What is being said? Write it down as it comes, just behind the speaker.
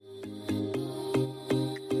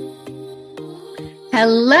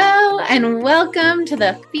Hello and welcome to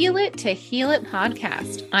the Feel It to Heal It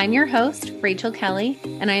podcast. I'm your host, Rachel Kelly,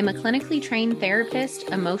 and I am a clinically trained therapist,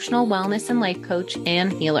 emotional wellness and life coach,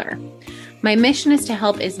 and healer. My mission is to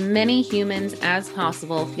help as many humans as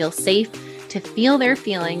possible feel safe to feel their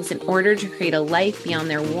feelings in order to create a life beyond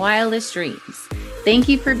their wildest dreams. Thank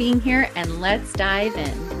you for being here, and let's dive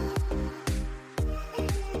in.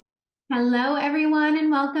 Hello, everyone,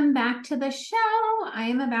 and welcome back to the show. I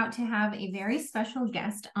am about to have a very special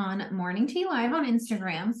guest on Morning Tea Live on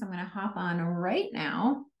Instagram, so I'm going to hop on right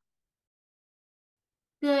now.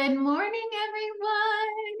 Good morning,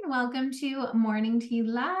 everyone. Welcome to Morning Tea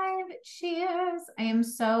Live. Cheers. I am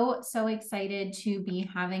so excited to be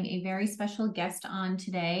having a very special guest on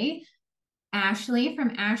today. Ashley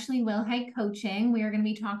from Ashley Wilhite Coaching. We are going to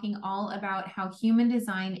be talking all about how human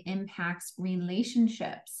design impacts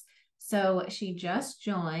relationships. So she just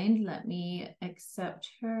joined. Let me accept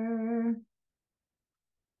her.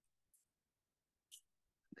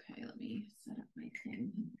 Okay, let me set up my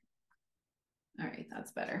thing. All right,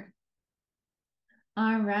 that's better.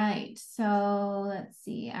 All right, so let's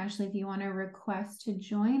see. Ashley, if you want to request to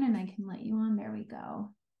join and I can let you on, there we go.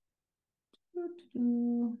 Let's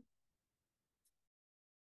see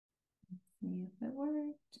if it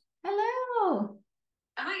worked. Hello.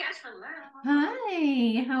 Oh my gosh, hello.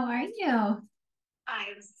 Hi, how are you?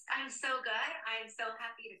 I'm so good. I'm so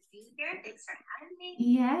happy to be here. Thanks for having me.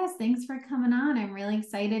 Yes, thanks for coming on. I'm really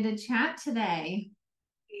excited to chat today.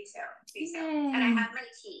 Me too. Me too. And I have my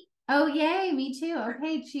tea. Oh, yay, me too.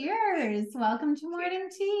 Okay, cheers. Welcome to morning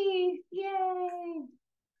tea. Yay.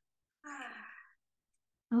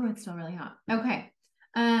 Oh, it's still really hot. Okay.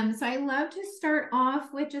 So I love to start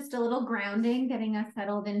off with just a little grounding, getting us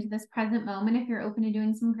settled into this present moment. If you're open to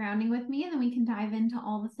doing some grounding with me, and then we can dive into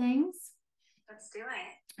all the things. Let's do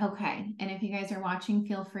it. Okay. And if you guys are watching,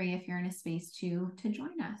 feel free if you're in a space to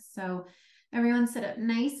join us. So everyone sit up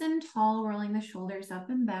nice and tall, rolling the shoulders up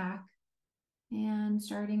and back, and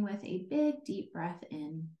starting with a big, deep breath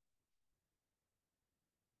in.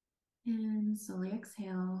 And slowly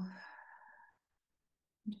exhale.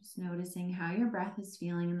 Just noticing how your breath is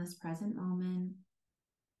feeling in this present moment.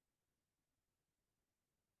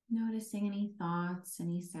 Noticing any thoughts,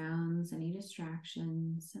 any sounds, any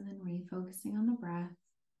distractions, and then refocusing on the breath.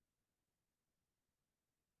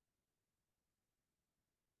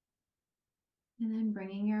 And then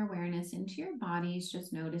bringing your awareness into your bodies,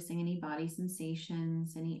 just noticing any body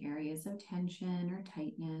sensations, any areas of tension or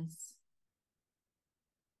tightness.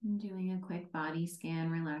 And doing a quick body scan,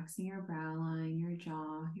 relaxing your brow line, your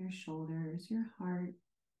jaw, your shoulders, your heart,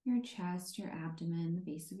 your chest, your abdomen,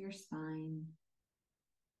 the base of your spine.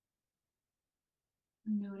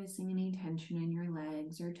 Noticing any tension in your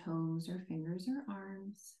legs or toes or fingers or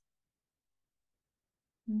arms.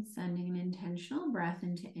 And sending an intentional breath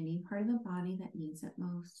into any part of the body that needs it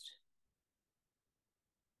most.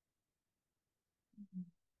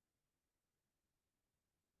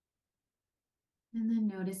 And then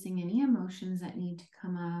noticing any emotions that need to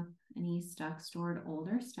come up, any stuck, stored, old,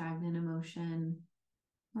 or stagnant emotion,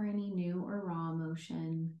 or any new or raw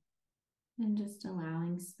emotion. And just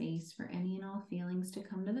allowing space for any and all feelings to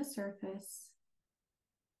come to the surface.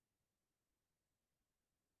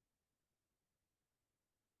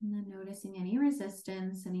 And then noticing any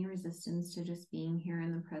resistance to just being here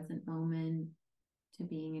in the present moment, to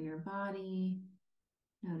being in your body.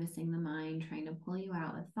 Noticing the mind trying to pull you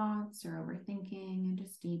out with thoughts or overthinking, and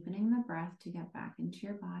just deepening the breath to get back into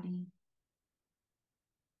your body.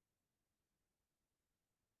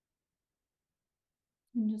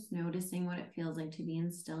 And just noticing what it feels like to be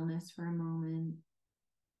in stillness for a moment.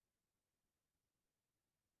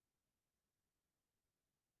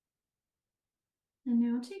 And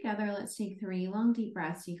now together, let's take 3 long deep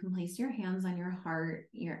breaths. You can place your hands on your heart,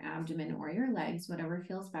 your abdomen, or your legs, whatever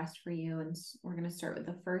feels best for you. And we're going to start with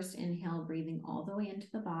the first inhale, breathing all the way into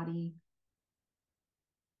the body.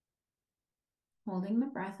 Holding the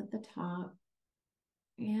breath at the top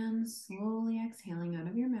and slowly exhaling out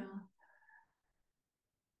of your mouth.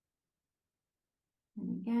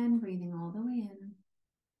 And again, breathing all the way in.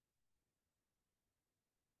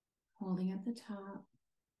 Holding at the top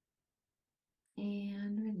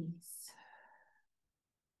and release.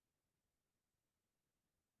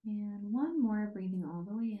 And one more, breathing all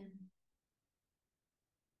the way in.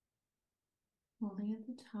 Holding at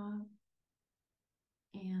the top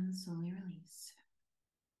and slowly release.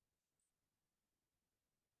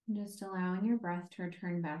 Just allowing your breath to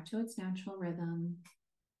return back to its natural rhythm.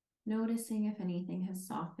 Noticing if anything has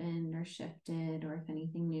softened or shifted, or if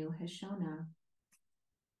anything new has shown up.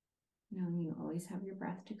 Knowing you always have your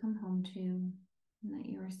breath to come home to. and that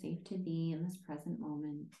you are safe to be in this present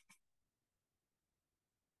moment.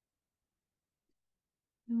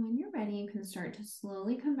 And when you're ready, you can start to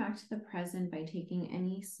slowly come back to the present by taking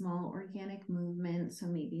any small organic movement. So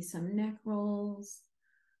maybe some neck rolls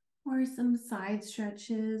or some side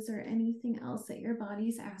stretches or anything else that your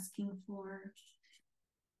body's asking for.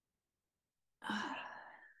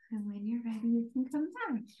 And when you're ready, you can come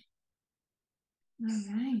back.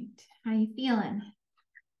 All right. How you feeling?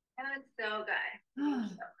 That was so good. Oh,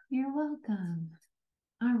 you're welcome.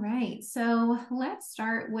 All right. So let's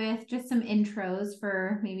start with just some intros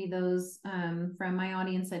for maybe those from my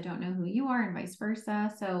audience that don't know who you are and vice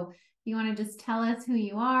versa. So you want to just tell us who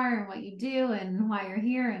you are and what you do and why you're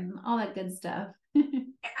here and all that good stuff. I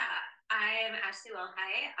am Ashley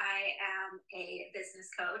Wilhite. I am a business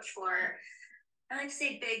coach for, I like to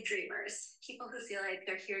say, big dreamers, people who feel like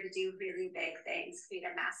they're here to do really big things, create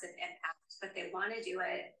a massive impact, but they want to do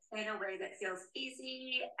it in a way that feels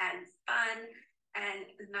easy and fun and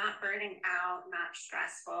not burning out, not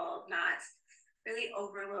stressful, not really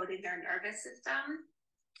overloading their nervous system,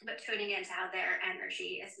 but tuning into how their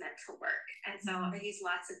energy is meant to work. And so I use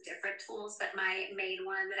lots of different tools, but my main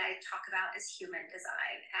one that I talk about is human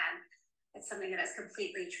design. And it's something that has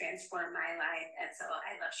completely transformed my life. And so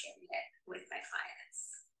I love sharing it with my clients.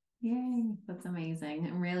 Yay, that's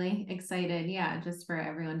amazing. I'm really excited. Yeah, just for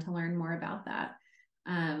everyone to learn more about that.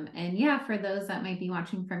 And yeah, for those that might be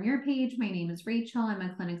watching from your page, my name is Rachel. I'm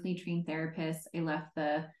a clinically trained therapist. I left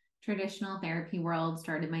the traditional therapy world,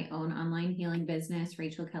 started my own online healing business,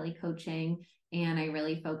 Rachel Kelly Coaching, and I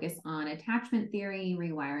really focus on attachment theory,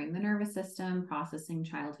 rewiring the nervous system, processing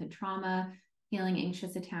childhood trauma. Healing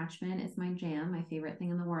anxious attachment is my jam, my favorite thing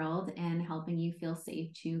in the world, and helping you feel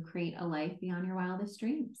safe to create a life beyond your wildest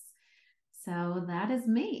dreams. So that is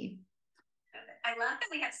me. I love that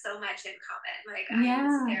we have so much in common. Like,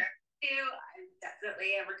 Yeah. I'm here too. I'm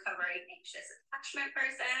definitely a recovering anxious attachment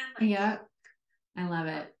person. Like, yeah, I love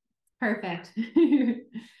it. Perfect.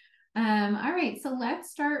 All right, so let's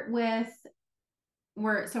start with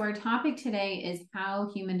our topic today is how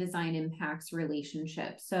human design impacts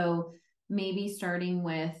relationships. So maybe starting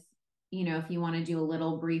with, if you want to do a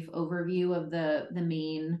little brief overview of the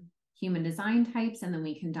main human design types, and then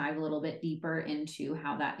we can dive a little bit deeper into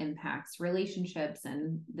how that impacts relationships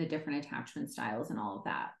and the different attachment styles and all of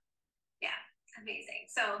that. Yeah, amazing.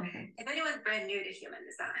 So if anyone's brand new to human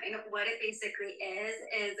design, what it basically is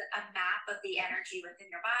a map of the energy within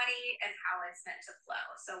your body and how it's meant to flow.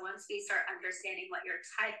 So once we start understanding what your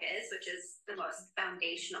type is, which is the most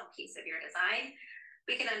foundational piece of your design,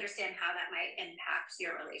 we can understand how that might impact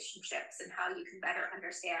your relationships and how you can better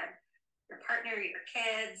understand your partner, your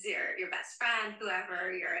kids, your best friend,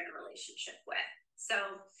 whoever you're in a relationship with. So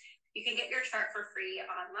you can get your chart for free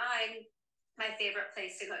online. My favorite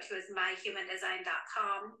place to go to is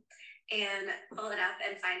myhumandesign.com and pull it up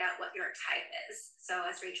and find out what your type is. So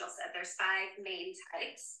as Rachel said, there's 5 main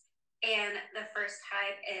types. And the first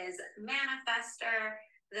type is manifestor.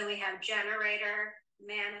 Then we have generator,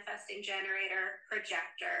 manifesting generator,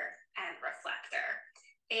 projector, and reflector.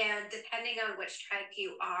 And depending on which type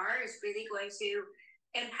you are is really going to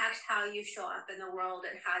impact how you show up in the world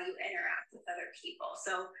and how you interact with other people.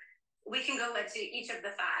 So we can go into each of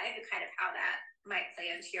the 5 and kind of how that might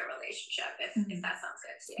play into your relationship, if that sounds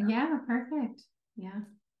good to you. Yeah, perfect. Yeah.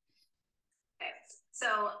 Okay.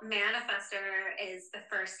 So manifestor is the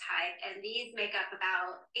first type, and these make up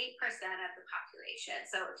about 8% of the population.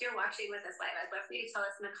 So if you're watching with us live, I'd love for you to tell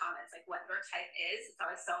us in the comments like what your type is. It's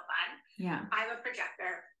always so fun. Yeah. I'm a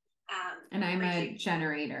projector. And I'm a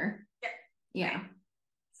generator. Yep. Yeah. Okay.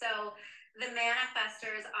 So the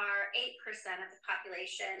manifestors are 8% of the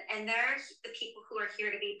population, and they're the people who are here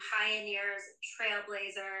to be pioneers,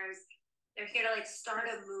 trailblazers. They're here to start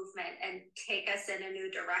a movement and take us in a new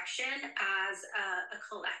direction as a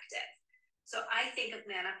collective. So I think of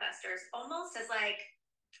manifestors almost as like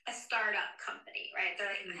a startup company, right? They're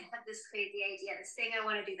like, I have this crazy idea, this thing I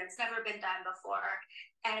want to do that's never been done before.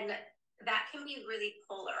 And that can be really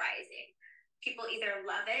polarizing. People either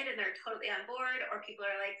love it and they're totally on board, or people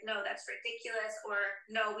are like, no, that's ridiculous, or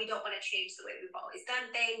no, we don't want to change the way we've always done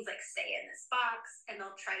things, like stay in this box, and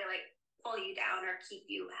they'll try to pull you down or keep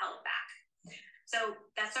you held back. So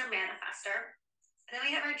that's our manifestor. And then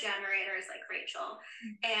we have our generators like Rachel,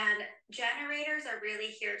 and generators are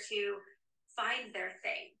really here to find their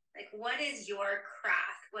thing. Like, what is your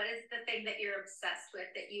craft? What is the thing that you're obsessed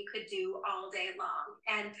with that you could do all day long?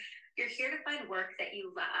 And you're here to find work that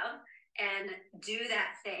you love and do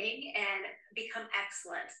that thing and become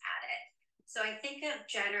excellent at it. So I think of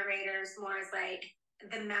generators more as like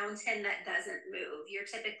the mountain that doesn't move. You're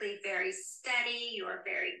typically very steady, you're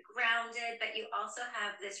very grounded, but you also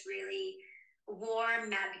have this really warm,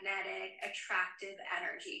 magnetic, attractive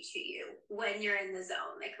energy to you when you're in the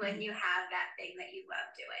zone, like when you have that thing that you love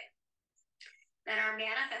doing. Then our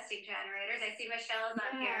manifesting generators, I see Michelle is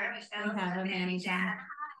on here. Michelle we have a Manny Gen.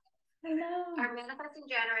 Hello. Our manifesting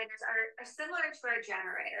generators are similar to our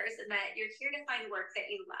generators in that you're here to find work that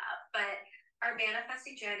you love, but our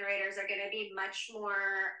manifesting generators are going to be much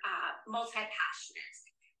more multi-passionate,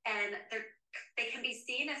 and they can be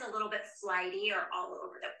seen as a little bit flighty or all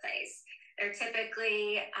over the place. They're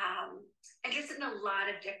typically interested in a lot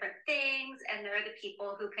of different things, and they're the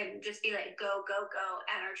people who can just be like, go, go, go,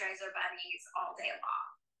 energizer bunnies all day long.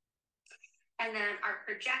 And then our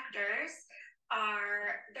projectors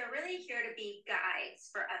they're really here to be guides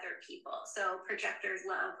for other people. So projectors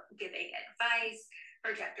love giving advice.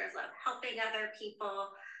 Projectors love helping other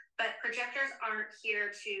people, but projectors aren't here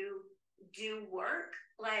to do work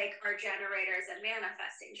like our generators and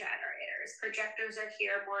manifesting generators. Projectors are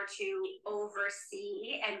here more to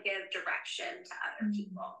oversee and give direction to other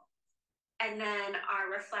people. And then our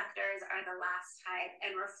reflectors are the last type,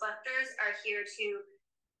 and reflectors are here to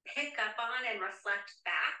pick up on and reflect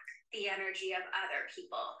back the energy of other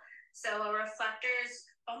people. So a reflector is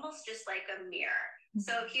almost just like a mirror.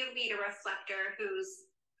 So if you meet a reflector who's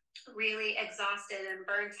really exhausted and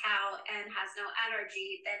burnt out and has no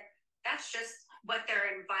energy, then that's just what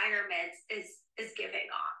their environment is giving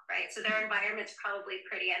off, right? So their environment's probably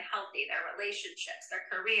pretty unhealthy, their relationships, their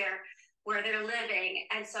career, where they're living.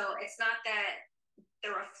 And so it's not that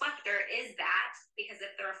the reflector is that, because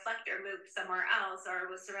if the reflector moved somewhere else or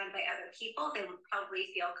was surrounded by other people, they would probably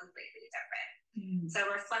feel completely different. So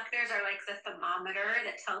reflectors are like the thermometer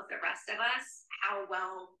that tells the rest of us how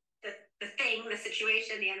well the thing, the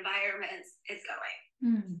situation, the environment is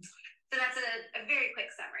going. So that's a very quick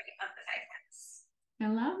summary of the 5 types. I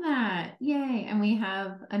love that. Yay. And we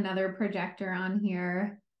have another projector on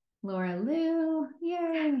here, Laura Lou.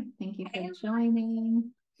 Yay. Thank you for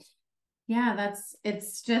joining. Yeah,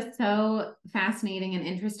 it's just so fascinating and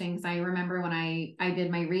interesting, because I remember when I did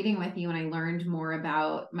my reading with you and I learned more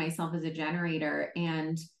about myself as a generator,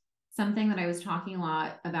 and something that I was talking a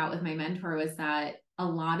lot about with my mentor was that a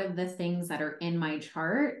lot of the things that are in my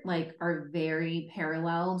chart like are very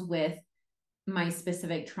paralleled with my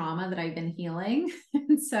specific trauma that I've been healing.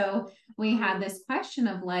 And so we had this question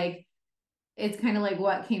of like, it's kind of like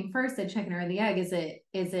what came first, the chicken or the egg? Is it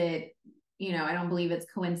I don't believe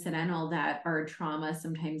it's coincidental that our trauma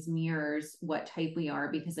sometimes mirrors what type we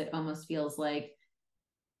are, because it almost feels like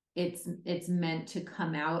it's meant to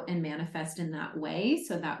come out and manifest in that way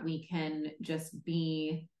so that we can just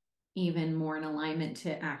be even more in alignment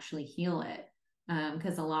to actually heal it.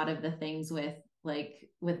 Because a lot of the things with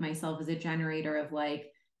myself as a generator of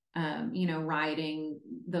riding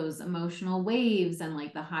those emotional waves and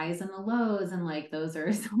like the highs and the lows, and like those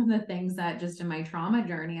are some of the things that just in my trauma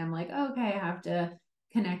journey I'm like, okay, I have to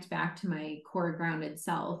connect back to my core grounded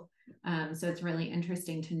self. So it's really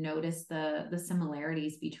interesting to notice the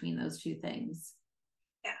similarities between those two things.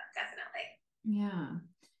 Yeah, definitely. Yeah.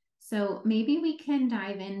 So maybe we can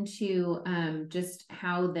dive into just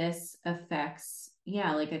how this affects,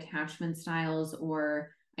 like attachment styles.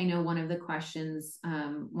 Or I know one of the questions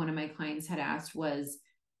one of my clients had asked was,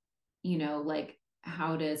 like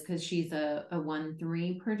how does, because she's a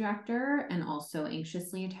 1-3 projector and also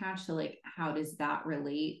anxiously attached. So like, how does that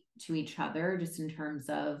relate to each other? Just in terms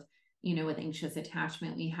of, with anxious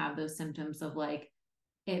attachment, we have those symptoms of like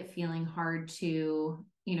it feeling hard to,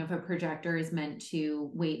 if a projector is meant to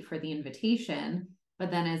wait for the invitation, but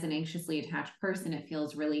then as an anxiously attached person, it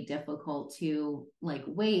feels really difficult to like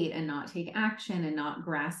wait and not take action and not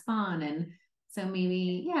grasp on. And so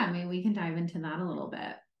maybe we can dive into that a little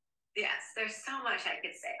bit. Yes, there's so much I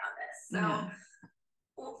could say on this. So,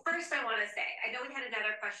 well, first I want to say, I know we had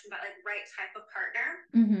another question about like right type of partner.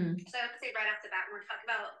 So I would say right off the bat, when we're talking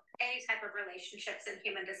about any type of relationships in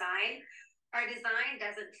human design, our design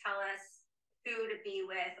doesn't tell us who to be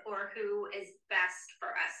with or who is best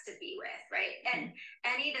for us to be with, right? And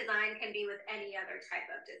any design can be with any other type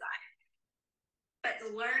of design. But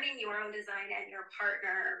learning your own design and your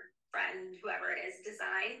partner, friend, whoever it is,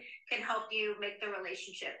 design can help you make the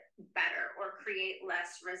relationship better or create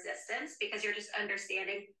less resistance, because you're just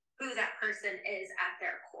understanding who that person is at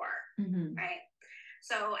their core, right?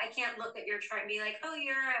 So I can't look at your chart and be like, oh,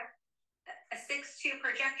 you're a 6-2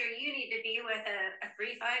 projector, you need to be with a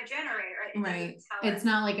 3-5 generator, right? It's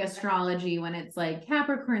not like astrology when it's like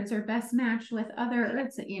Capricorns are best matched with other,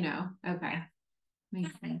 okay.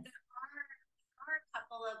 Makes sense. There are a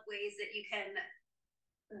couple of ways that you can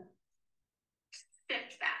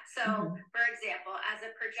shift that. So, for example, as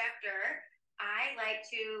a projector, I like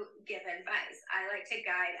to give advice. I like to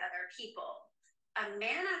guide other people. A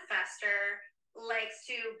manifester likes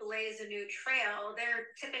to blaze a new trail. They're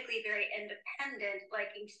typically very independent,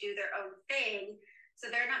 liking to do their own thing. So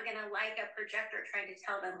they're not going to like a projector trying to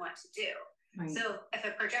tell them what to do. Right. So if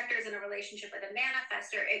a projector is in a relationship with a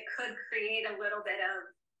manifester, it could create a little bit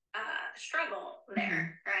of struggle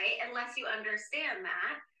there, right? Unless you understand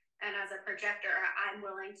that. And as a projector, I'm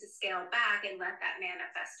willing to scale back and let that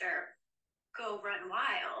manifester go run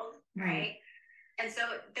wild, right? And so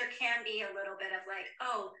there can be a little bit of like,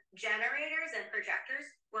 oh, generators and projectors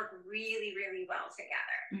work really, really well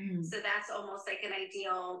together. So that's almost like an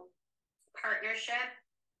ideal partnership.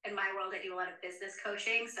 In my world, I do a lot of business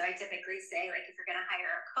coaching. So I typically say, like, if you're going to hire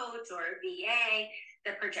a coach or a VA,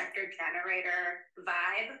 the projector generator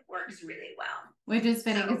vibe works really well. Which is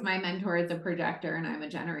fitting because my mentor is a projector and I'm a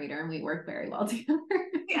generator and we work very well together.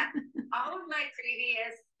 Yeah. All of my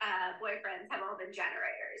previous boyfriends have all been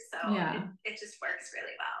generators. So it just works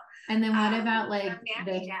really well. And then what about like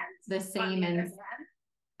the same and...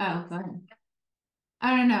 Oh, go ahead.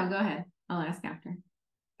 I don't know. Go ahead. I'll ask after.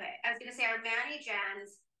 Okay. I was going to say our Manny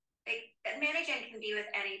Gens, Manny Gen can be with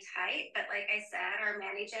any type, but like I said, our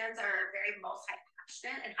Manny Gens are very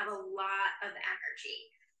multi-passionate and have a lot of energy.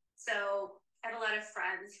 So I have a lot of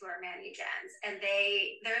friends who are Manny Gens, and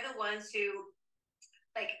they're the ones who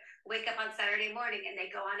like wake up on Saturday morning and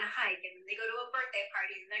they go on a hike and then they go to a birthday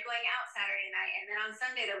party and they're going out Saturday night, and then on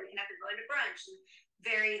Sunday they're waking up and going to brunch, and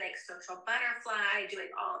very like social butterfly,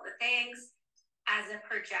 doing all of the things. As a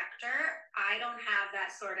projector, I don't have that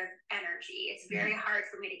sort of energy. It's very hard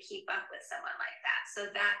for me to keep up with someone like that. So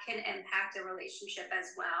that can impact a relationship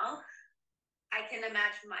as well. I can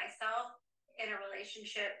imagine myself in a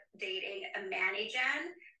relationship dating a Manny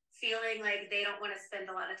Gen, feeling like they don't want to spend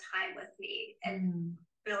a lot of time with me and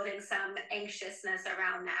building some anxiousness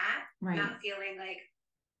around that, not feeling like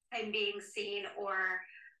I'm being seen or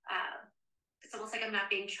it's almost like I'm not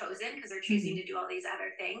being chosen because they're choosing to do all these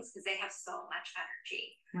other things because they have so much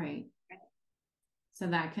energy. Right. So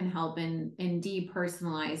that can help in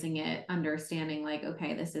depersonalizing it, understanding like,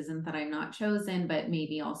 okay, this isn't that I'm not chosen, but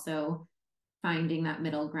maybe also finding that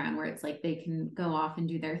middle ground where it's like they can go off and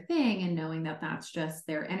do their thing and knowing that that's just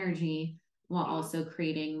their energy while also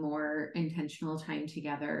creating more intentional time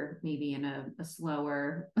together, maybe in a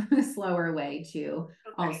slower way to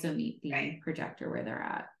also meet the projector where they're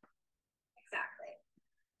at.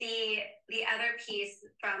 The other piece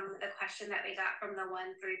from the question that we got from the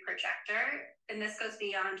 1-3 projector, and this goes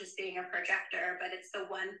beyond just being a projector, but it's the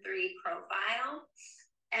 1-3 profile.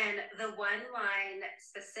 And the one line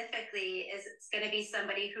specifically is it's going to be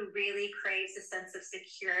somebody who really craves a sense of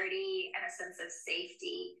security and a sense of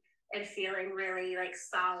safety and feeling really like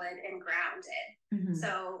solid and grounded.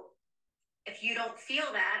 So if you don't feel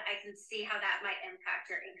that, I can see how that might impact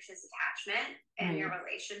your anxious attachment and your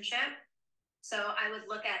relationship. So I would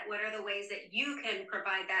look at what are the ways that you can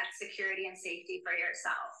provide that security and safety for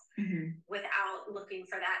yourself without looking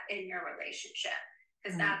for that in your relationship.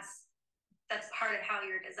 Because that's part of how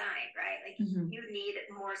you're designed, right? Like you need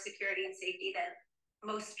more security and safety than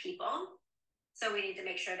most people. So we need to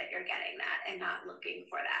make sure that you're getting that and not looking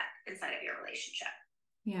for that inside of your relationship.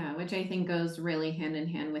 Yeah, which I think goes really hand in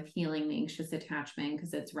hand with healing the anxious attachment,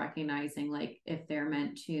 because it's recognizing like if they're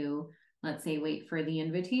meant to, let's say, wait for the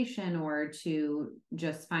invitation or to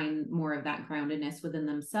just find more of that groundedness within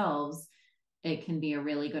themselves, it can be a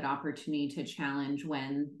really good opportunity to challenge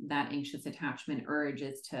when that anxious attachment urge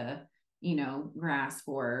is to, grasp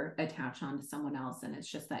or attach onto someone else. And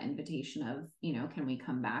it's just that invitation of, can we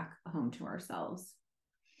come back home to ourselves?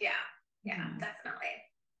 Yeah, definitely.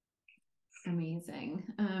 Amazing.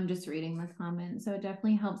 Just reading the comments. So it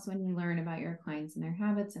definitely helps when you learn about your clients and their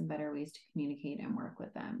habits and better ways to communicate and work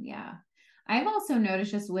with them. Yeah. I've also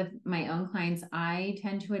noticed just with my own clients, I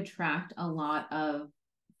tend to attract a lot of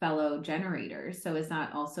fellow generators. So is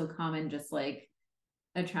that also common, just like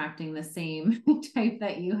attracting the same type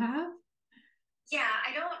that you have? Yeah,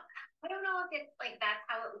 I don't know if it's like that's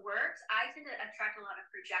how it works. I tend to attract a lot of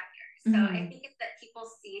projectors. So I think it's that people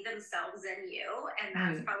see themselves in you, and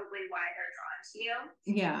that's probably why they're drawn to you.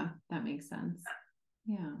 Yeah, that makes sense.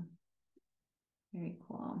 Yeah. Very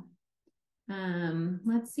cool.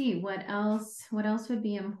 Let's see, what else would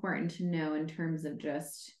be important to know in terms of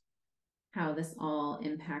just how this all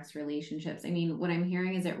impacts relationships? I mean, what I'm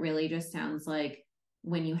hearing is it really just sounds like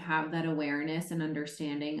when you have that awareness and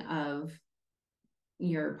understanding of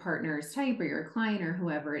your partner's type or your client or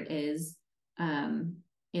whoever it is,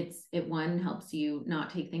 it one helps you not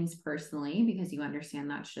take things personally because you understand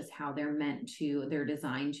that's just how they're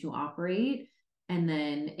designed to operate. And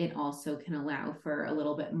then it also can allow for a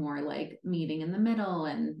little bit more like meeting in the middle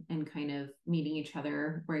and kind of meeting each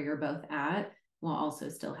other where you're both at, while also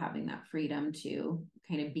still having that freedom to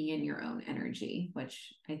kind of be in your own energy,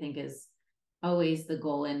 which I think is always the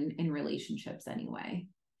goal in relationships anyway.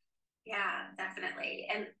 Yeah, definitely.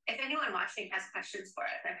 And if anyone watching has questions for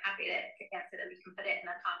us, I'm happy to answer them. You can put it in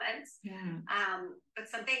the comments. Yeah. But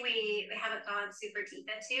something we haven't gone super deep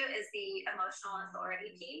into is the emotional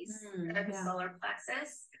authority piece, or the solar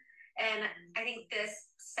plexus. And I think this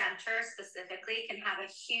center specifically can have a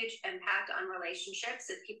huge impact on relationships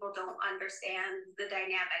if people don't understand the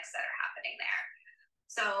dynamics that are happening there.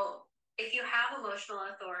 So if you have emotional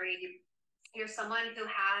authority, you're someone who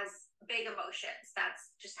has big emotions.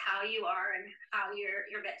 That's just how you are and how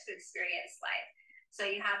you're meant to experience life. So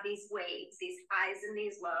you have these waves, these highs and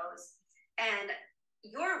these lows, and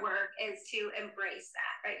your work is to embrace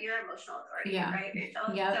that, right? Your emotional authority, right,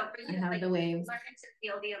 Rachel? Yeah. So for you, the waves. Learning to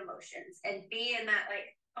feel the emotions and be in that, like,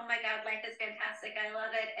 oh my God, life is fantastic, I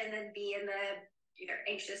love it, and then be in the either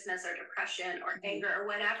anxiousness or depression or anger or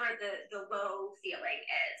whatever the low feeling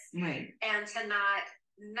is, right? And to not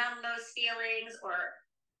numb those feelings or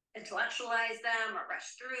intellectualize them or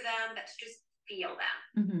rush through them, but to just feel them.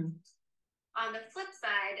 Mm-hmm. On the flip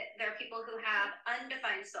side, there are people who have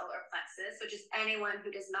undefined solar plexus, which is anyone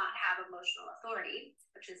who does not have emotional authority,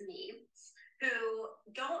 which is me, who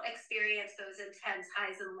don't experience those intense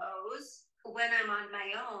highs and lows when I'm on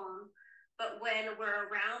my own. But when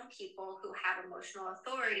we're around people who have emotional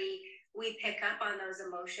authority, we pick up on those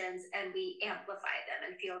emotions and we amplify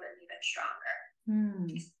them and feel them even stronger.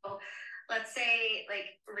 So let's say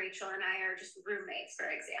like Rachel and I are just roommates, for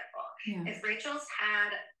example. Yeah. If Rachel's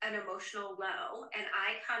had an emotional low and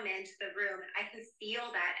I come into the room, I can feel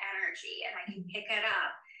that energy and I can pick it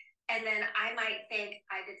up. And then I might think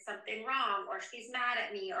I did something wrong, or she's mad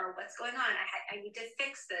at me, or what's going on? I need to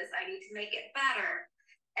fix this. I need to make it better.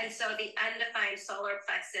 And so the undefined solar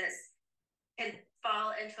plexus can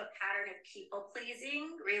fall into a pattern of people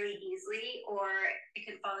pleasing really easily, or it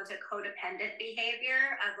can fall into codependent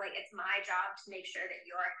behavior of like, it's my job to make sure that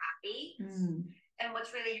you're happy. And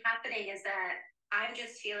what's really happening is that I'm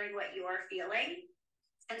just feeling what you're feeling.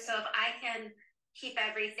 And so if I can keep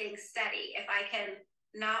everything steady, if I can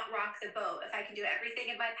not rock the boat, if I can do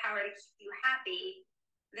everything in my power to keep you happy,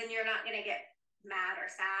 then you're not going to get mad or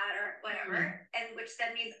sad or whatever. And which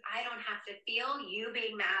then means I don't have to feel you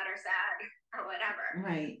being mad or sad or whatever.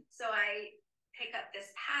 Right. So I pick up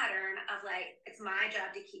this pattern of like, it's my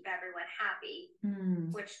job to keep everyone happy,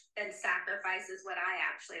 which then sacrifices what I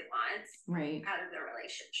actually want out of the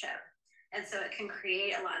relationship. And so it can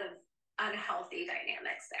create a lot of unhealthy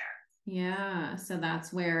dynamics there. Yeah. So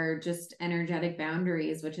that's where just energetic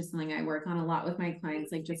boundaries, which is something I work on a lot with my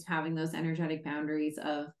clients, like just having those energetic boundaries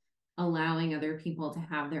of allowing other people to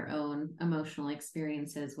have their own emotional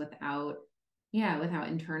experiences without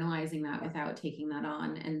internalizing that, without taking that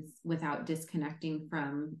on, and without disconnecting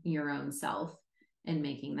from your own self and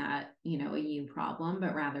making that, a you problem,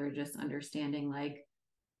 but rather just understanding like,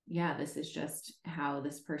 yeah, this is just how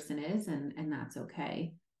this person is, and that's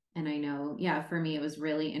okay. And I know, for me, it was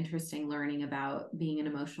really interesting learning about being an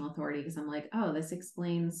emotional authority, because I'm like, oh, this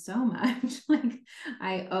explains so much. Like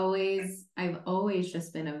I've always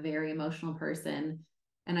just been a very emotional person.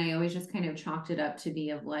 And I always just kind of chalked it up to be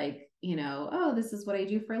of like, oh, this is what I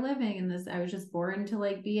do for a living. And this, I was just born to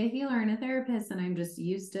like be a healer and a therapist. And I'm just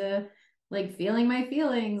used to like feeling my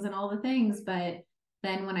feelings and all the things. But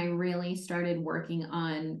then when I really started working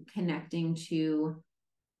on connecting to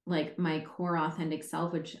like my core authentic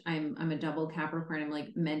self, which I'm a double Capricorn, I'm like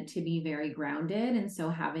meant to be very grounded. And so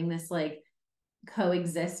having this like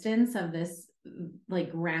coexistence of this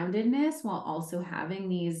like groundedness while also having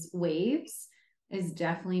these waves has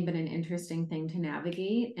definitely been an interesting thing to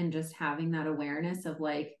navigate. And just having that awareness of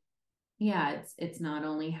like, it's not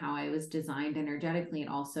only how I was designed energetically, it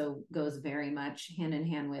also goes very much hand in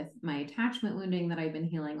hand with my attachment wounding that I've been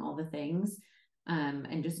healing, all the things.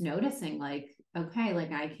 And just noticing like, okay,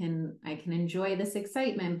 like I can enjoy this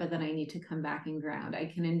excitement, but then I need to come back and ground. I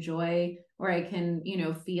can enjoy, or I can,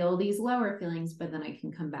 feel these lower feelings, but then I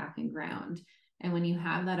can come back and ground. And when you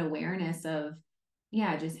have that awareness of,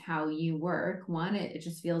 just how you work, one, it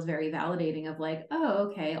just feels very validating of like, oh,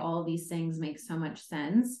 okay, all of these things make so much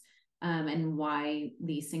sense. And why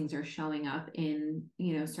these things are showing up in,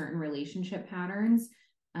 certain relationship patterns.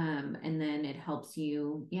 And then it helps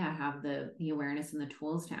you, have the awareness and the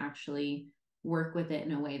tools to actually work with it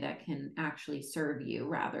in a way that can actually serve you,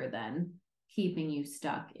 rather than keeping you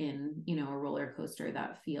stuck in, a roller coaster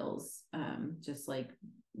that feels just like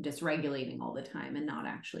dysregulating all the time and not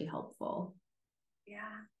actually helpful.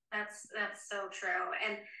 Yeah. That's so true.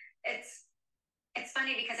 And it's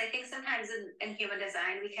funny because I think sometimes in human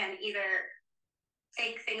design, we can either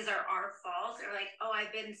think things are our fault or like, oh,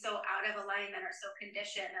 I've been so out of alignment or so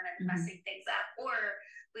conditioned and I'm messing things up. Or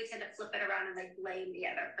we tend to flip it around and like blame the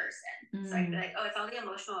other person. So I feel like, oh, it's all the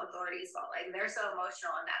emotional authority's fault. Like they're so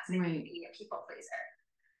emotional and that's like be a people pleaser.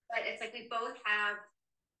 But it's like we both have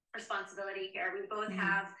responsibility here. We both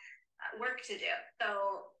have work to do.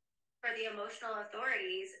 So for the emotional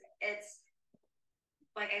authorities, it's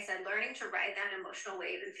like I said, learning to ride that emotional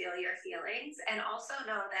wave and feel your feelings, and also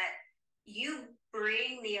know that you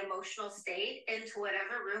bring the emotional state into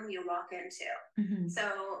whatever room you walk into.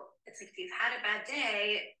 So it's like if you've had a bad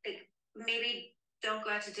day, like maybe don't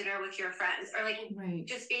go out to dinner with your friends, or like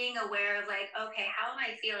just being aware of like, okay, how am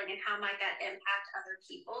I feeling and how might that impact other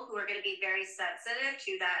people who are going to be very sensitive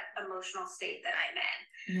to that emotional state that I'm in.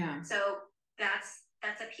 Yeah. So that's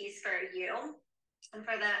a piece for you. And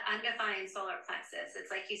for the undefined solar plexus,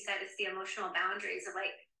 it's like you said, it's the emotional boundaries of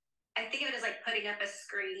like, I think of it as like putting up a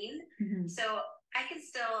screen. So I can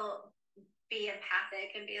still be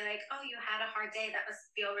empathic and be like, oh, you had a hard day. That must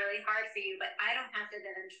feel really hard for you. But I don't have to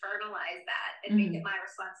then internalize that and make it my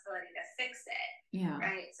responsibility to fix it. Yeah.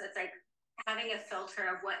 Right. So it's like having a filter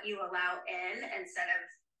of what you allow in instead of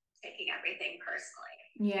taking everything personally.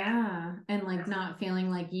 Yeah. And like not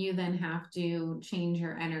feeling like you then have to change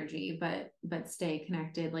your energy, but stay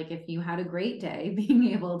connected. Like if you had a great day,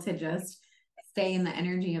 being able to just stay in the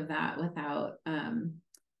energy of that without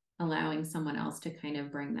allowing someone else to kind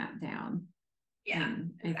of bring that down. Yeah.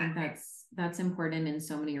 And I think that's important in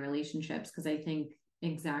so many relationships, because I think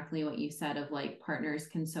exactly what you said of like partners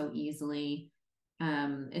can so easily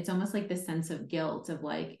it's almost like this sense of guilt of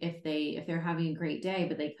like if they're having a great day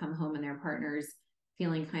but they come home and their partner's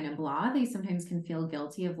feeling kind of blah, they sometimes can feel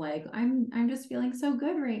guilty of like I'm just feeling so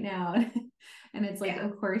good right now. And it's like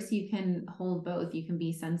of course you can hold both. You can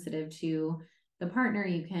be sensitive to the partner,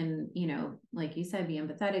 you can, you know, like you said, be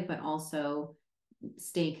empathetic, but also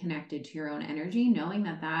stay connected to your own energy, knowing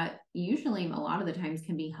that usually a lot of the times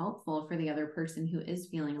can be helpful for the other person who is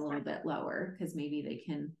feeling a little bit lower, because maybe they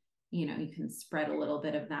can, you know, you can spread a little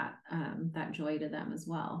bit of that joy to them as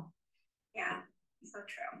well. Yeah, so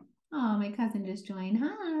true. Oh, my cousin just joined.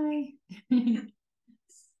 Hi.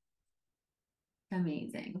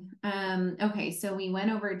 Amazing. Okay, so we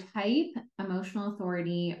went over type, emotional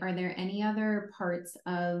authority. Are there any other parts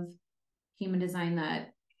of human design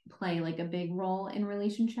that play like a big role in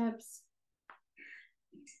relationships?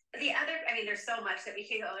 There's so much that we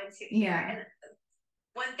can go into here. Yeah. And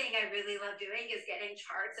one thing I really love doing is getting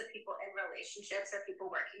charts of people in relationships or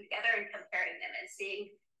people working together and comparing them and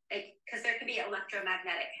seeing, like, because there can be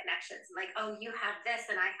electromagnetic connections. Like, oh, you have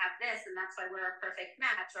this and I have this, and that's why we're a perfect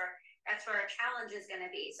match, or that's where our challenge is going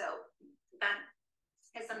to be. So that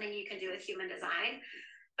is something you can do with human design.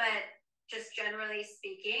 But just generally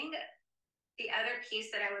speaking, the other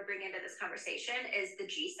piece that I would bring into this conversation is the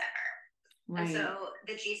G center. Right. And so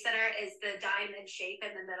the G center is the diamond shape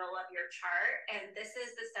in the middle of your chart. And this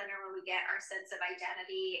is the center where we get our sense of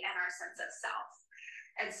identity and our sense of self.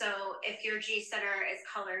 And so if your G center is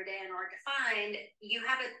colored in or defined, you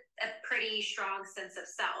have a pretty strong sense of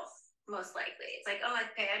self, most likely. It's like, oh,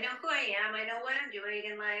 okay, I know who I am. I know what I'm doing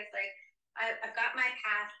in life. Like I've got my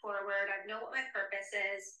path forward. I know what my purpose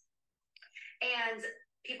is. And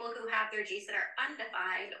people who have their G center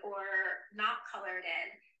undefined or not colored in,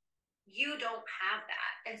 you don't have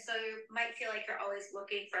that. And so you might feel like you're always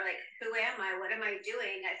looking for like, who am I? What am I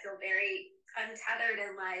doing? I feel very untethered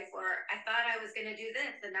in life, or I thought I was going to do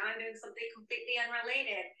this and now I'm doing something completely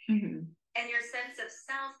unrelated. And your sense of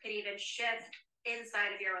self can even shift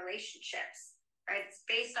inside of your relationships, right? It's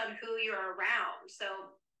based on who you're around.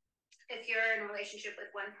 So if you're in a relationship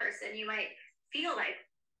with one person, you might feel like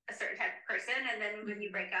a certain type of person, and then when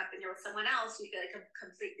you break up and you're with someone else, you feel like a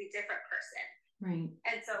completely different person. Right.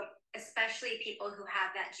 And so especially people who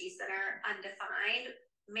have that G center undefined,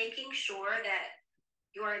 making sure that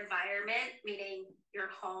your environment, meaning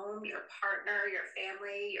your home, your partner, your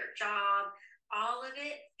family, your job, all of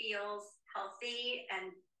it feels healthy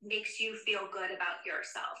and makes you feel good about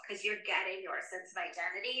yourself, because you're getting your sense of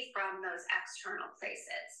identity from those external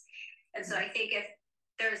places. And so I think if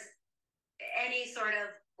there's any sort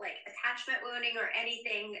of like attachment wounding or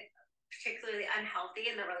anything particularly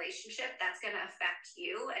unhealthy in the relationship, that's going to affect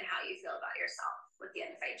you and how you feel about yourself with the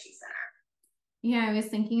undefined G center. Yeah, I was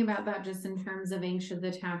thinking about that just in terms of anxious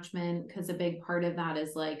attachment, because a big part of that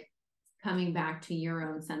is like coming back to your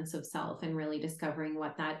own sense of self and really discovering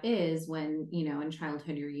what that is when, you know, in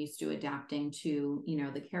childhood, you're used to adapting to, you know,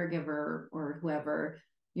 the caregiver or whoever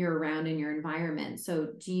you're around in your environment.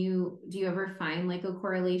 So do you ever find like a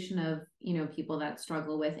correlation of, people that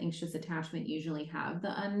struggle with anxious attachment usually have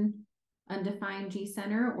the undefined G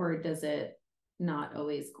center, or does it not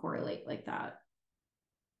always correlate like that?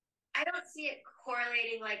 I don't see it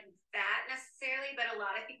correlating like that necessarily, but a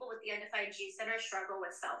lot of people with the undefined G center struggle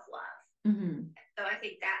with self-love. Mm-hmm. So I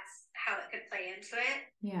think that's how it could play into it.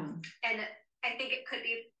 Yeah. And I think it could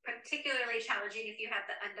be particularly challenging if you have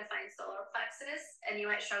the undefined solar plexus and you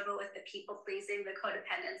might struggle with the people pleasing, the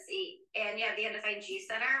codependency, and you have the undefined G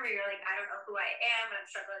center where you're like, I don't know who I am and I'm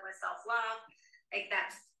struggling with self-love. Like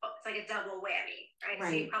it's like a double whammy, right?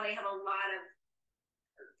 So you probably have a lot of,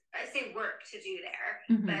 I say, work to do there,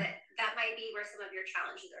 but that might be where some of your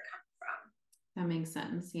challenges are coming from. That makes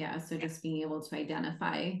sense. Yeah. So just being able to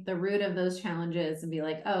identify the root of those challenges and be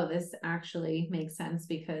like, oh, this actually makes sense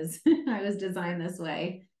because I was designed this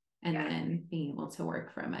way. And then being able to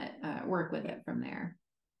work with it from there.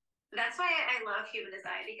 That's why I love human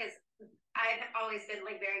design, because I've always been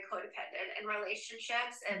like very codependent in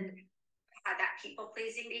relationships and had that people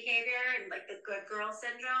pleasing behavior and like the good girl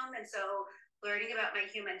syndrome. And so learning about my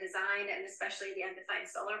human design and especially the undefined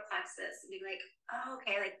solar plexus and being like, oh,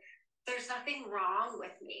 okay, like there's nothing wrong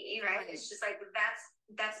with me, right? It's just like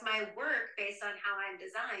that's my work based on how I'm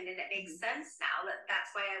designed, and it makes sense now that that's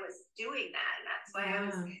why I was doing that, and that's why I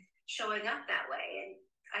was showing up that way. And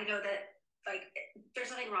I know that like there's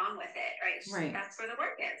nothing wrong with it, right? Right. That's where the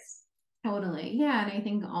work is. Totally. Yeah. And I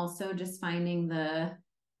think also just finding the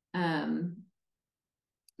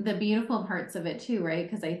beautiful parts of it too, right?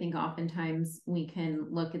 Because I think oftentimes we can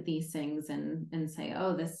look at these things and say,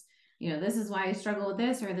 oh, this is why I struggle with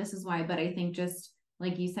this, or this is why. But I think just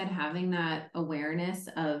like you said, having that awareness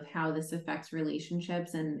of how this affects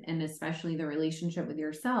relationships and especially the relationship with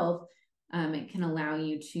yourself, it can allow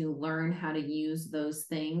you to learn how to use those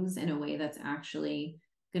things in a way that's actually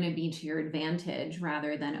going to be to your advantage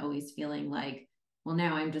rather than always feeling like, well,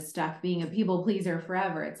 now I'm just stuck being a people pleaser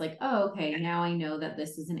forever. It's like, oh, okay, now I know that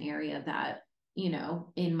this is an area that,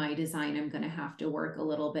 in my design, I'm going to have to work a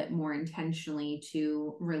little bit more intentionally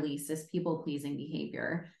to release this people pleasing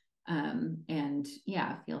behavior. And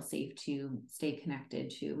feel safe to stay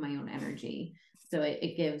connected to my own energy. So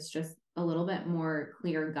it gives just a little bit more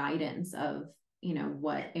clear guidance of,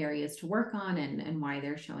 what areas to work on and why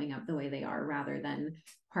they're showing up the way they are, rather than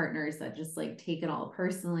partners that just like take it all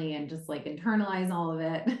personally and just like internalize all of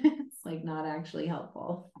it. It's like not actually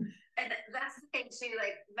helpful. And that's the thing too,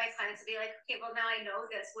 like my clients will be like, okay, well now I know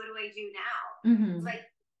this, what do I do now? It's like,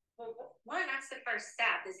 well, one, that's the first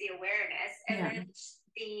step, is the awareness, and then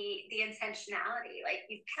the intentionality. Like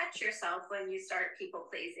you catch yourself when you start people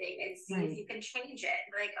pleasing and see if you can change it.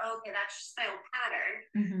 Like, oh, okay, that's just my old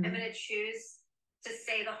pattern. I'm going to choose to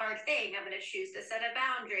say the hard thing. I'm going to choose to set a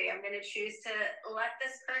boundary. I'm going to choose to let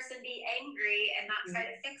this person be angry and not try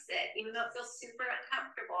to fix it, even though it feels super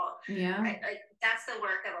uncomfortable. Yeah. Right? Like that's the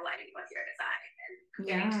work of aligning with your design and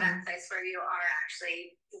getting to that place where you are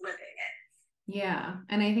actually living it. Yeah.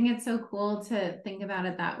 And I think it's so cool to think about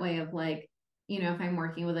it that way of like, if I'm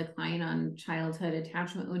working with a client on childhood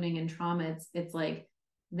attachment wounding and trauma, it's like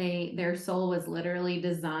their soul was literally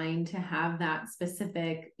designed to have that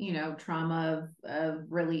specific, trauma of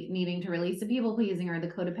really needing to release the people pleasing or the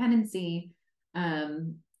codependency.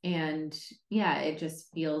 And it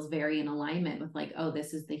just feels very in alignment with like, oh,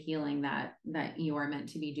 this is the healing that you are meant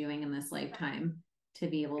to be doing in this lifetime to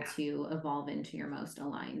be able to evolve into your most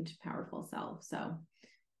aligned, powerful self. So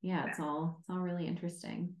it's all really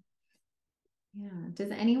interesting. Yeah.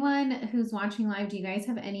 Does anyone who's watching live, do you guys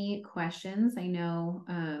have any questions? I know,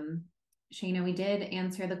 Shayna, we did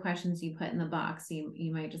answer the questions you put in the box.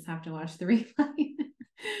 You might just have to watch the replay.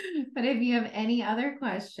 But if you have any other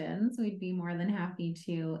questions, we'd be more than happy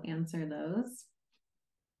to answer those.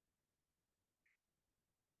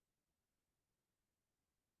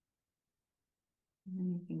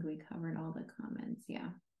 I think we covered all the comments. Yeah.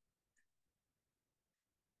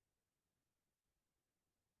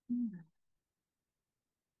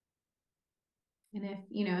 And if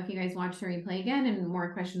you guys watch the replay again and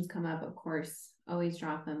more questions come up, of course, always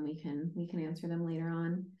drop them. We can answer them later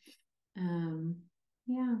on.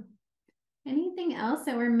 Anything else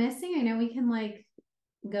that we're missing? I know we can like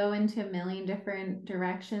go into a million different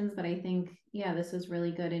directions, but I think, this was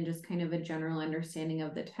really good in just kind of a general understanding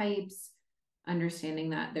of the types, understanding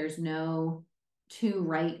that there's no two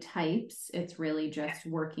right types. It's really just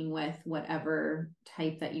working with whatever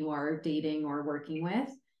type that you are dating or working with.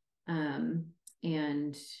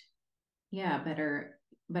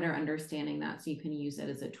 Better understanding that so you can use it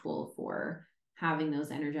as a tool for having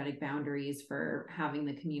those energetic boundaries, for having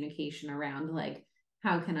the communication around like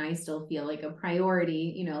how can I still feel like a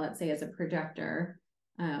priority, you know, let's say as a projector,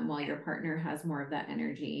 while your partner has more of that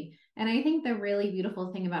energy. And I think the really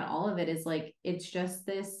beautiful thing about all of it is like, it's just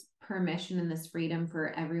this permission and this freedom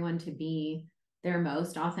for everyone to be their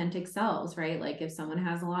most authentic selves, right? Like if someone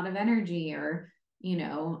has a lot of energy or, you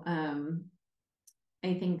know,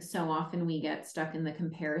 I think so often we get stuck in the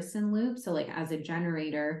comparison loop. So like as a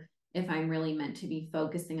generator, if I'm really meant to be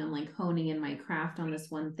focusing on like honing in my craft on this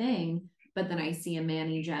one thing, but then I see a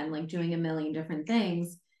Manny Gen like doing a million different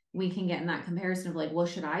things, we can get in that comparison of like, well,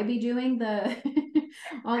 should I be doing the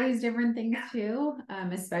all these different things too?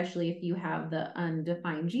 Especially if you have the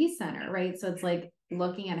undefined G center, right? So it's like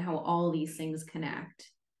looking at how all these things connect.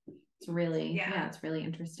 It's really, yeah, it's really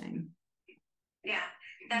interesting. Yeah.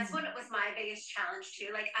 That's what was my biggest challenge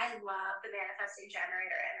too. Like I love the manifesting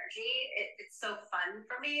generator energy. It's so fun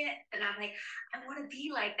for me. And I'm like, I want to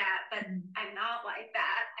be like that, but I'm not like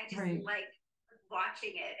that. I just like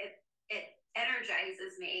watching it. It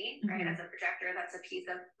energizes me, right? As a projector, that's a piece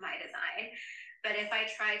of my design. But if I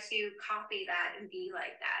try to copy that and be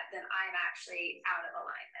like that, then I'm actually out of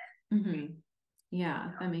alignment.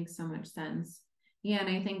 Yeah, that makes so much sense. Yeah. And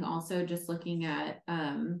I think also just looking at,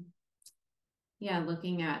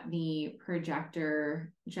 looking at the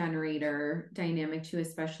projector generator dynamic too,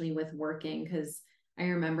 especially with working, because I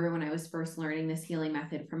remember when I was first learning this healing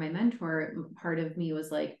method from my mentor, part of me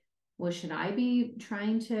was like, well, should I be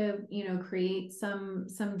trying to, you know, create some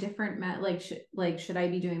different should I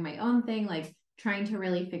be doing my own thing, like trying to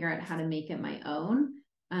really figure out how to make it my own.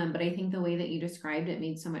 But I think the way that you described it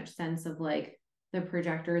made so much sense of like, the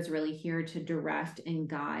projector is really here to direct and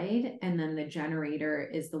guide. And then the generator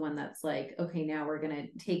is the one that's like, okay, now we're going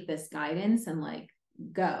to take this guidance and like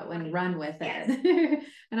go and run with it.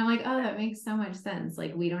 And I'm like, oh, that makes so much sense.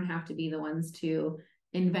 Like we don't have to be the ones to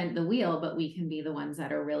invent the wheel, but we can be the ones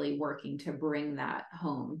that are really working to bring that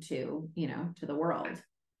home to, you know, to the world.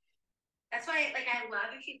 That's why, like, I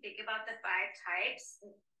love if you think about the 5 types,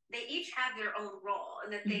 they each have their own role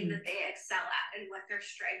and the thing that they excel at and what their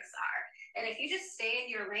strengths are. And if you just stay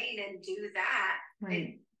in your lane and do that,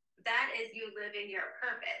 that is you living your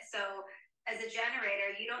purpose. So as a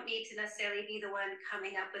generator, you don't need to necessarily be the one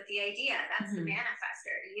coming up with the idea. That's the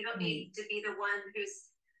manifester. You don't need to be the one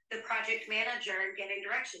who's the project manager and getting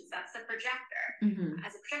directions. That's the projector.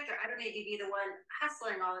 As a projector, I don't need to be the one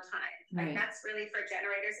hustling all the time. Like that's really for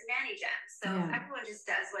generators and Manny Gens. So if everyone just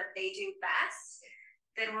does what they do best,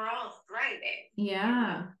 then we're all thriving.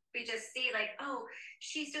 We just see like, oh,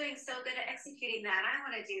 she's doing so good at executing that. I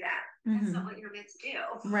want to do that. That's not what you're meant to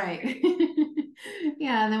do. Right.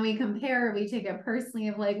 Yeah. And then we compare, we take it personally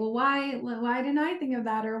of like, well, why didn't I think of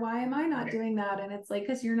that? Or why am I not doing that? And it's like,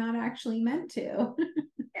 because you're not actually meant to.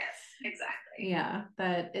 Yes, exactly. Yeah.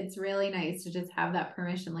 But it's really nice to just have that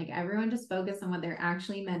permission. Like everyone just focus on what they're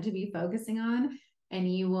actually meant to be focusing on.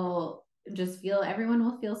 And you will just feel, everyone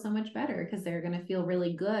will feel so much better because they're going to feel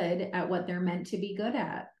really good at what they're meant to be good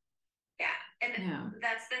at. And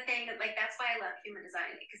that's the thing, like, that's why I love human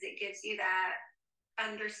design, because it gives you that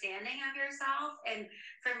understanding of yourself. And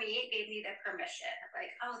for me, it gave me the permission of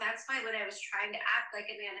like, oh, that's why when I was trying to act like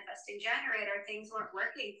a manifesting generator, things weren't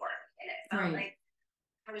working for me. And it felt like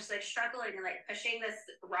I was like struggling and like pushing this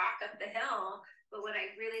rock up the hill. But when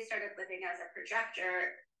I really started living as a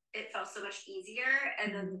projector, it felt so much easier.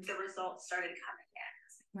 And then the results started coming in.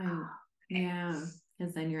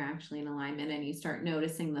 Because then you're actually in alignment and you start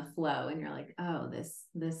noticing the flow and you're like, oh, this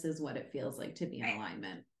is what it feels like to be in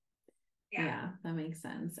alignment. Yeah, that makes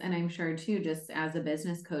sense. And I'm sure too, just as a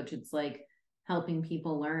business coach, it's like helping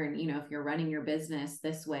people learn, you know, if you're running your business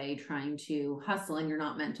this way, trying to hustle and you're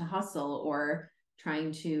not meant to hustle, or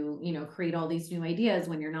trying to, you know, create all these new ideas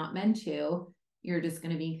when you're not meant to, you're just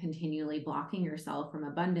going to be continually blocking yourself from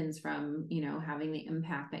abundance, from, you know, having the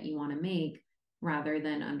impact that you want to make, rather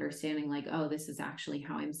than understanding like, oh, this is actually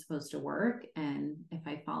how I'm supposed to work. And if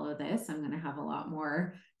I follow this, I'm going to have a lot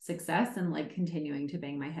more success and like continuing to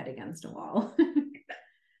bang my head against a wall.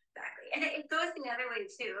 Exactly. And it goes the other way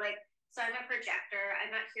too. Like, so I'm a projector. I'm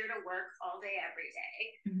not here to work all day, every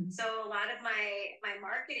day. So a lot of my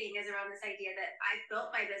marketing is around this idea that I built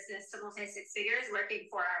my business to multi 6 figures working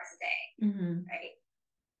 4 hours a day. Right.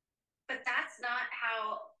 But that's not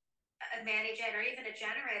how a manager or even a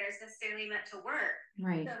generator is necessarily meant to work.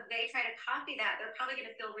 So if they try to copy that, they're probably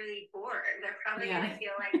going to feel really bored. They're probably going to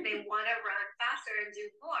feel like they want to run faster and do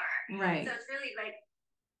more. So it's really like,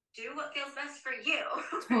 do what feels best for you.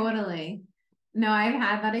 Totally. No, I've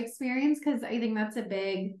had that experience, because I think that's a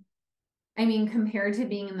big, I mean, compared to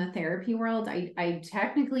being in the therapy world, I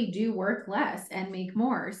technically do work less and make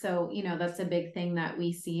more. So, you know, that's a big thing that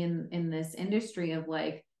we see in this industry of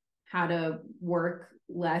like, how to work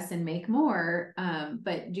less and make more,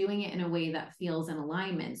 but doing it in a way that feels in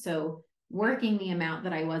alignment. So working the amount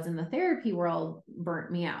that I was in the therapy world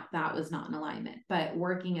burnt me out. That was not in alignment. But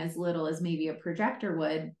working as little as maybe a projector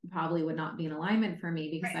would probably would not be in alignment for me,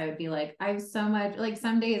 because I would be like, I have so much, like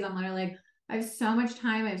some days I'm literally like, I have so much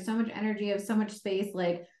time, I have so much energy, I have so much space.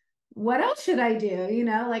 Like, what else should I do? You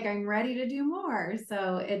know, like I'm ready to do more.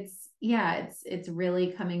 So it's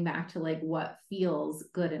really coming back to like what feels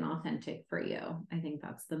good and authentic for you. I think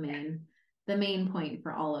that's the main point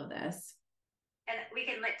for all of this. And we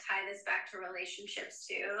can like tie this back to relationships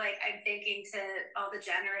too. Like I'm thinking to all the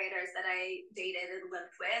generators that I dated and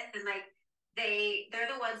lived with, and like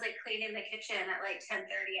they're the ones like cleaning the kitchen at like 10:30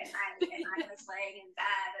 at night, and I was laying in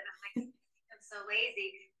bed and I'm like, I'm so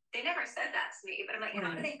lazy. They never said that to me, but I'm like,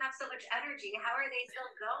 how do they have so much energy? How are they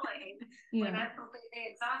still going when I'm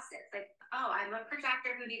completely exhausted? It's like, oh, I'm a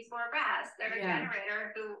projector who needs more rest. They're a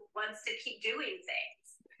generator who wants to keep doing things.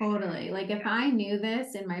 Totally. Like if I knew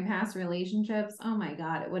this in my past relationships, oh my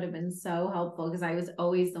God, it would have been so helpful, because I was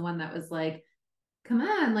always the one that was like, come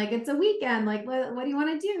on, like it's a weekend. Like, what do you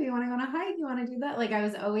want to do? You want to go on a hike? You want to do that? Like I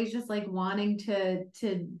was always just like wanting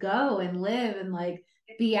to go and live and like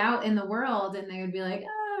be out in the world. And they would be like,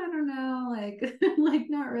 oh, I don't know, like, like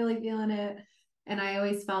not really feeling it. And I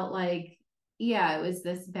always felt like, yeah, it was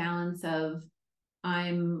this balance of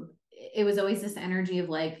it was always this energy of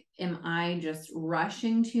like, am I just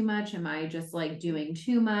rushing too much? Am I just like doing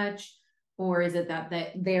too much? Or is it that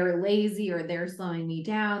they're lazy or they're slowing me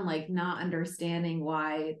down, like not understanding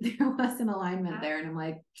why there wasn't alignment there. And I'm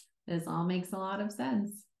like, this all makes a lot of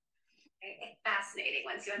sense. It's fascinating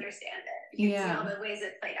once you understand it. You can see all the ways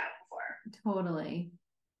it played out before. Totally.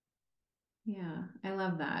 Yeah, I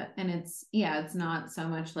love that. And it's not so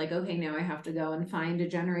much like, okay, now I have to go and find a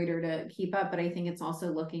generator to keep up. But I think it's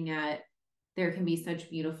also looking at, there can be such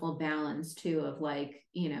beautiful balance too, of like,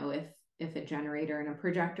 you know, if a generator and a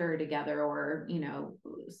projector are together, or, you know,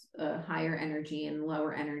 a higher energy and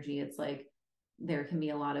lower energy, it's like, there can be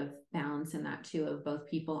a lot of balance in that too, of both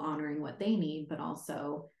people honoring what they need, but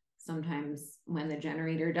also sometimes when the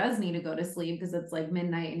generator does need to go to sleep because it's like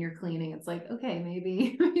midnight and you're cleaning, it's like, okay,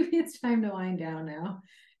 maybe it's time to wind down now,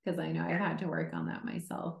 because I know I've had to work on that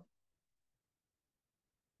myself.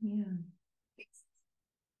 Yeah.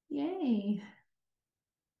 Yay.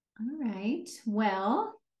 All right.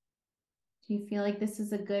 Well, do you feel like this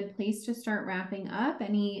is a good place to start wrapping up?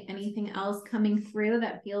 Anything else coming through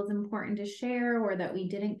that feels important to share or that we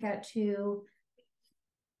didn't get to?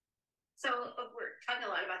 So we're talking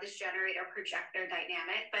a lot about this generator projector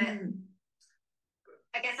dynamic, but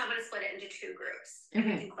I guess I'm going to split it into two groups, and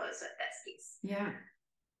we can close with this piece. Yeah.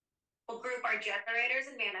 We'll group our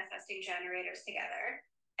generators and manifesting generators together,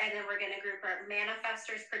 and then we're going to group our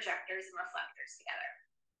manifestors, projectors, and reflectors together.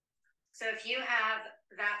 So if you have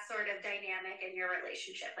that sort of dynamic in your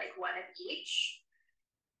relationship, like one of each,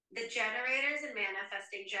 the generators and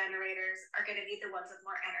manifesting generators are going to be the ones with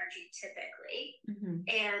more energy typically.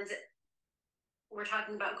 And we're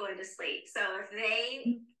talking about going to sleep. So if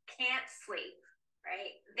they can't sleep,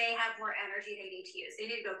 right, they have more energy they need to use.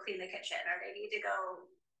 They need to go clean the kitchen, or they need to go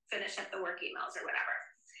finish up the work emails or whatever.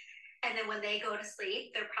 And then when they go to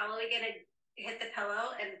sleep, they're probably going to hit the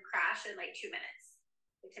pillow and crash in like 2 minutes.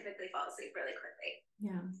 They typically fall asleep really quickly.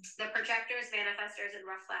 Yeah. The projectors, manifestors, and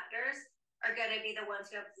reflectors are going to be the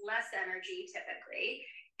ones who have less energy typically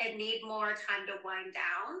and need more time to wind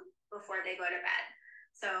down before they go to bed.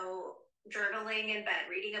 So journaling in bed,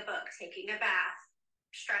 reading a book, taking a bath,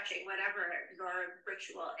 stretching, whatever your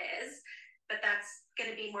ritual is. But that's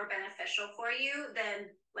going to be more beneficial for you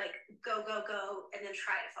than like go, and then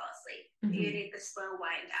try to fall asleep. You need the slow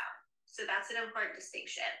wind down. So that's an important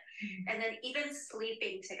distinction. And then even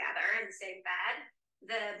sleeping together in the same bed,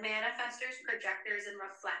 the manifestors, projectors, and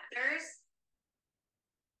reflectors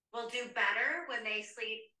will do better when they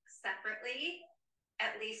sleep separately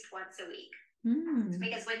at least once a week.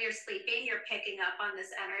 Because when you're sleeping, you're picking up on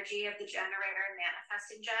this energy of the generator and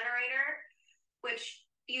manifesting generator, which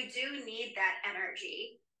you do need that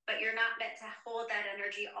energy, but you're not meant to hold that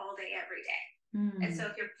energy all day, every day. And so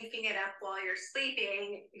if you're picking it up while you're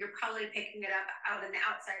sleeping, you're probably picking it up out in the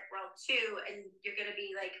outside world too, and you're going to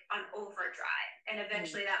be like on overdrive. And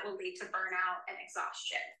eventually that will lead to burnout and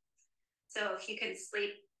exhaustion. So if you can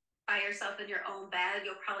sleep by yourself in your own bed,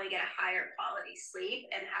 you'll probably get a higher quality sleep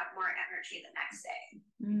and have more energy the next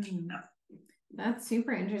day. That's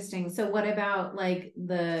super interesting. So what about like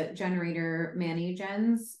the generator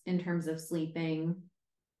mani-gens in terms of sleeping?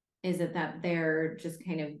 Is it that they're just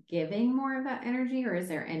kind of giving more of that energy, or is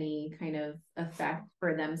there any kind of effect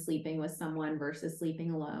for them sleeping with someone versus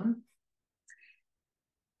sleeping alone?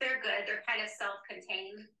 They're they're good. They're kind of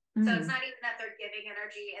self-contained. So it's not even that they're giving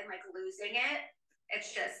energy and like losing it.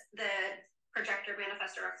 It's just the projector,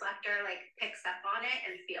 manifestor, reflector like picks up on it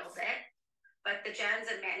and feels it. But the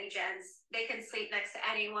gens and mani gens, they can sleep next to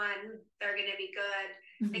anyone. They're going to be good.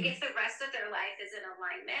 Like if the rest of their life is in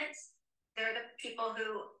alignment, they're the people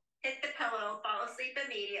who hit the pillow, fall asleep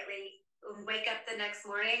immediately, wake up the next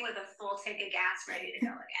morning with a full tank of gas ready to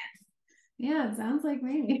go again. Yeah, it sounds like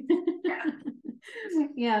me. Yeah.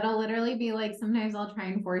 Yeah, it'll literally be like, sometimes I'll try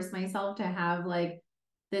and force myself to have like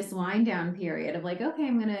this wind down period of like, okay,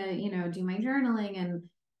 I'm gonna, do my journaling,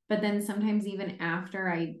 but then sometimes even after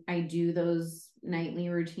I do those nightly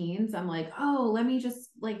routines, I'm like, oh, let me just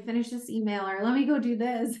like finish this email or let me go do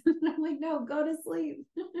this. I'm like, no, go to sleep.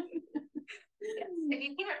 Yes. If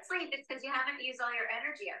you can't sleep, it's because you haven't used all your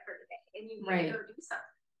energy up for the day and you need to go do something.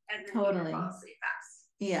 And then you can fall asleep fast.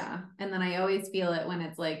 Yeah. And then I always feel it when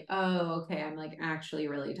it's like, oh, okay, I'm like actually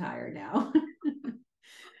really tired now.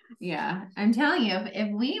 Yeah. I'm telling you,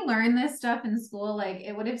 if we learned this stuff in school, like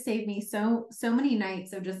it would have saved me so many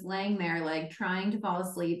nights of just laying there, like trying to fall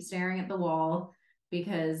asleep, staring at the wall,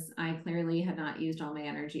 because I clearly had not used all my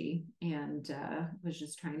energy and was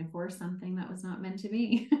just trying to force something that was not meant to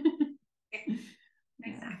be.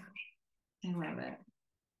 Exactly. I love it.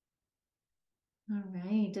 All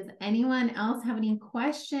right. Does anyone else have any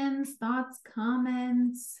questions, thoughts,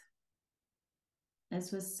 comments?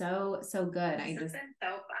 This was so good. This has been so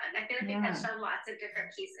fun. I feel like we touched on lots of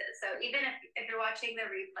different pieces. So even if you're watching the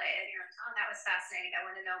replay and you're like, oh, that was fascinating, I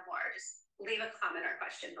want to know more, just leave a comment or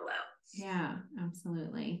question below. Yeah,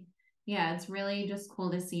 absolutely. Yeah, it's really just cool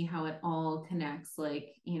to see how it all connects,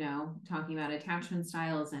 like, talking about attachment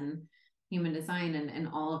styles and human design and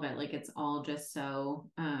all of it. Like it's all just so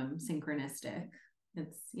synchronistic.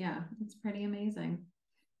 It's pretty amazing.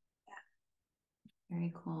 Yeah.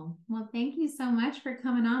 Very cool. Well, thank you so much for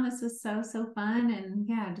coming on. This was so fun. And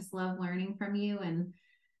yeah, just love learning from you and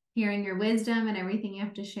hearing your wisdom and everything you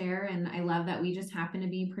have to share. And I love that we just happen to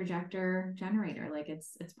be projector generator. Like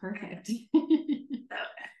it's perfect.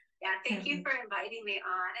 Yeah, thank you for inviting me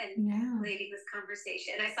on and leading this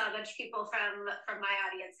conversation. I saw a bunch of people from my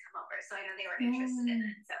audience come over, so I know they were interested in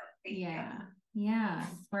it. So thank you. Yeah,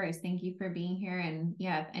 of course. Thank you for being here. And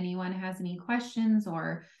yeah, if anyone has any questions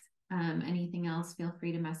or anything else, feel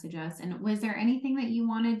free to message us. And was there anything that you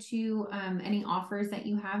wanted to, any offers that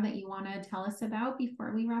you have that you want to tell us about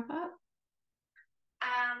before we wrap up?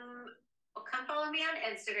 Well, come follow me on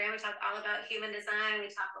Instagram. We talk all about human design. We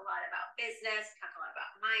talk a lot about business. We talk a lot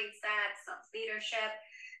about mindset, self-leadership.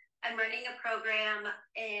 I'm running a program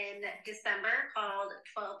in December called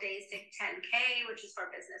 12 Days to 10K, which is for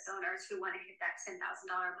business owners who want to hit that $10,000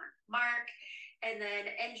 a month mark. And then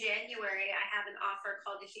in January, I have an offer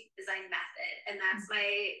called the Human Design Method. And that's my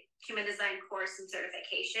human design course and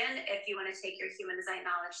certification. If you want to take your human design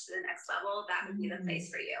knowledge to the next level, that would be the place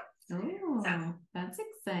for you. Oh, that's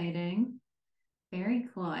exciting. Very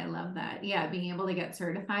cool. I love that. Yeah, being able to get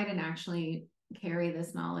certified and actually carry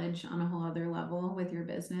this knowledge on a whole other level with your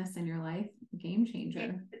business and your life, game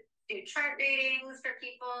changer. Do chart readings for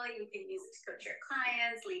people. You can use it to coach your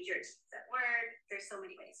clients, lead your teams at work. There's so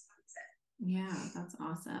many ways to use it. Yeah, that's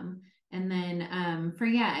awesome. And then for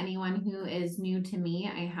anyone who is new to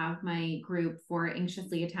me, I have my group for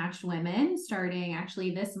anxiously attached women starting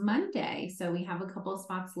actually this Monday. So we have a couple of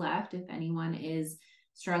spots left if anyone is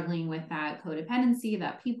struggling with that codependency,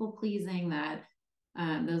 that people pleasing, that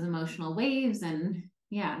those emotional waves and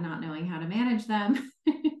not knowing how to manage them.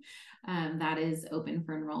 That is open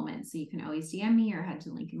for enrollment. So you can always DM me or head to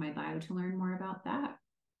the link in my bio to learn more about that.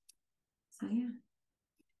 So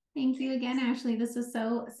thank you again, Ashley. This was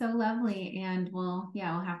so lovely. And we'll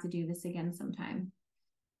have to do this again sometime.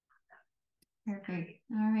 Perfect.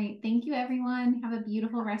 All right. Thank you, everyone. Have a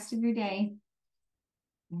beautiful rest of your day.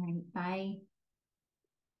 All right. Bye.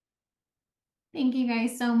 Thank you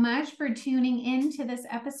guys so much for tuning in to this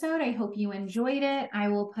episode. I hope you enjoyed it. I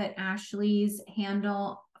will put Ashley's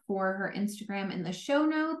handle for her Instagram in the show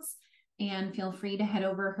notes, and feel free to head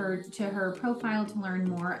over to her profile to learn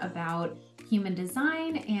more about human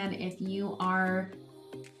design. And if you are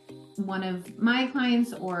one of my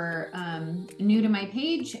clients or new to my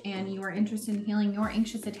page and you are interested in healing your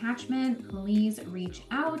anxious attachment, please reach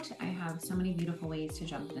out. I have so many beautiful ways to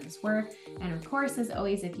jump into this work. And of course, as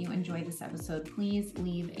always, if you enjoyed this episode, please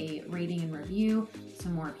leave a rating and review so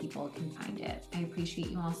more people can find it. I appreciate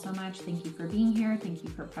you all so much. Thank you for being here. Thank you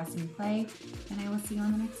for pressing play. And I will see you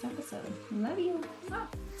on the next episode. Love you. Bye.